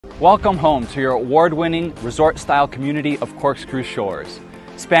Welcome home to your award-winning resort-style community of Corkscrew Shores.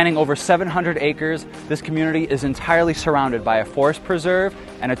 Spanning over 700 acres, this community is entirely surrounded by a forest preserve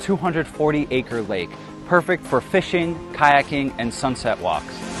and a 240-acre lake, perfect for fishing, kayaking, and sunset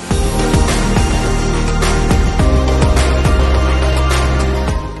walks.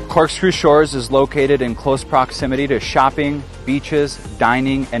 Corkscrew Shores is located in close proximity to shopping, beaches,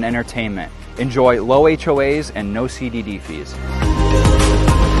 dining, and entertainment. Enjoy low HOAs and no CDD fees.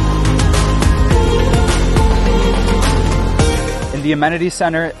 In the amenity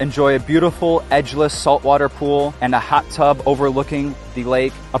center, enjoy a beautiful edgeless saltwater pool and a hot tub overlooking the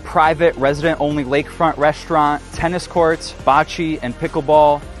lake, a private resident-only lakefront restaurant, tennis courts, bocce and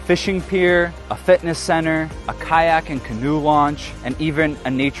pickleball, fishing pier, a fitness center, a kayak and canoe launch, and even a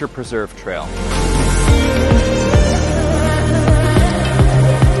nature preserve trail.